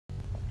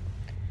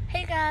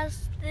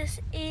guys, this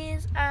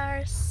is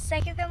our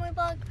second family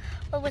vlog,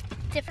 but with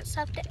different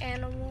stuff to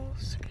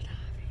animals.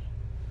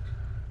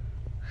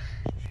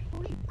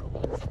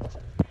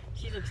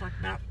 She looks like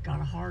about got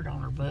a heart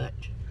on her butt.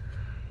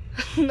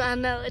 I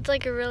know, it's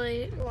like a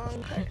really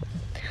long hood.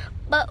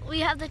 But we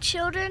have the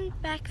children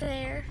back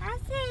there. I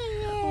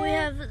see you. We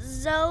have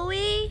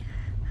Zoe,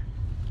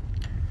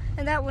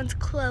 and that one's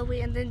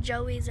Chloe, and then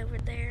Joey's over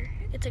there.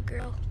 It's a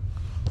girl.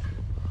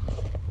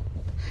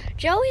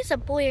 Joey's a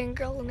boy and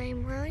girl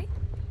name, right?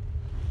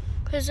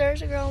 Because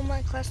there's a girl in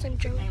my class named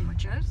Joey. Her name was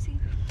Josie.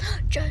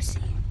 Josie.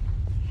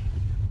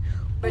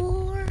 But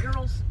Or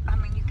girls, I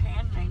mean, you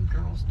can name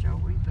girls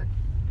Joey, but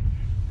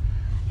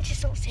I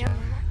just don't sound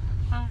right.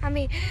 Huh? I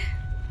mean,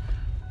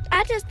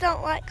 I just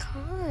don't like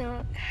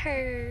calling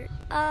her.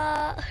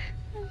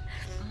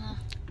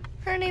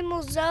 Her name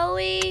was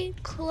Zoe,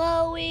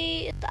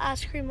 Chloe, it's the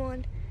ice cream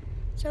one.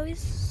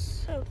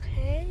 Zoe's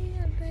okay,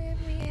 and then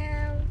we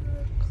have,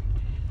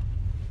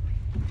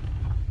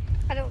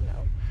 I don't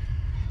know.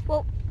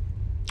 Well,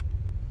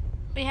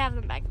 we have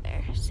them back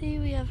there. See,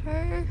 we have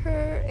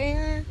her,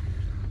 and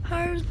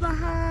hers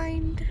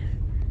behind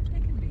they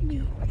can be me.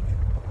 Joey.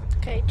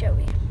 Okay,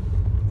 Joey.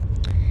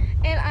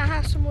 And I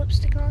have some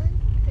lipstick on,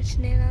 which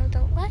Nana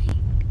don't like.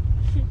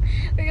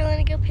 We're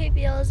going to go pay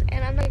bills,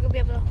 and I'm not going to be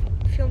able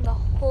to film the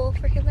whole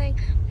freaking thing,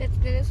 because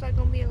then it's not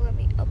going to be able to let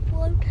me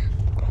upload.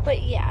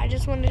 But yeah, I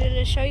just wanted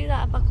to show you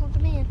that I buckled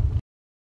them in.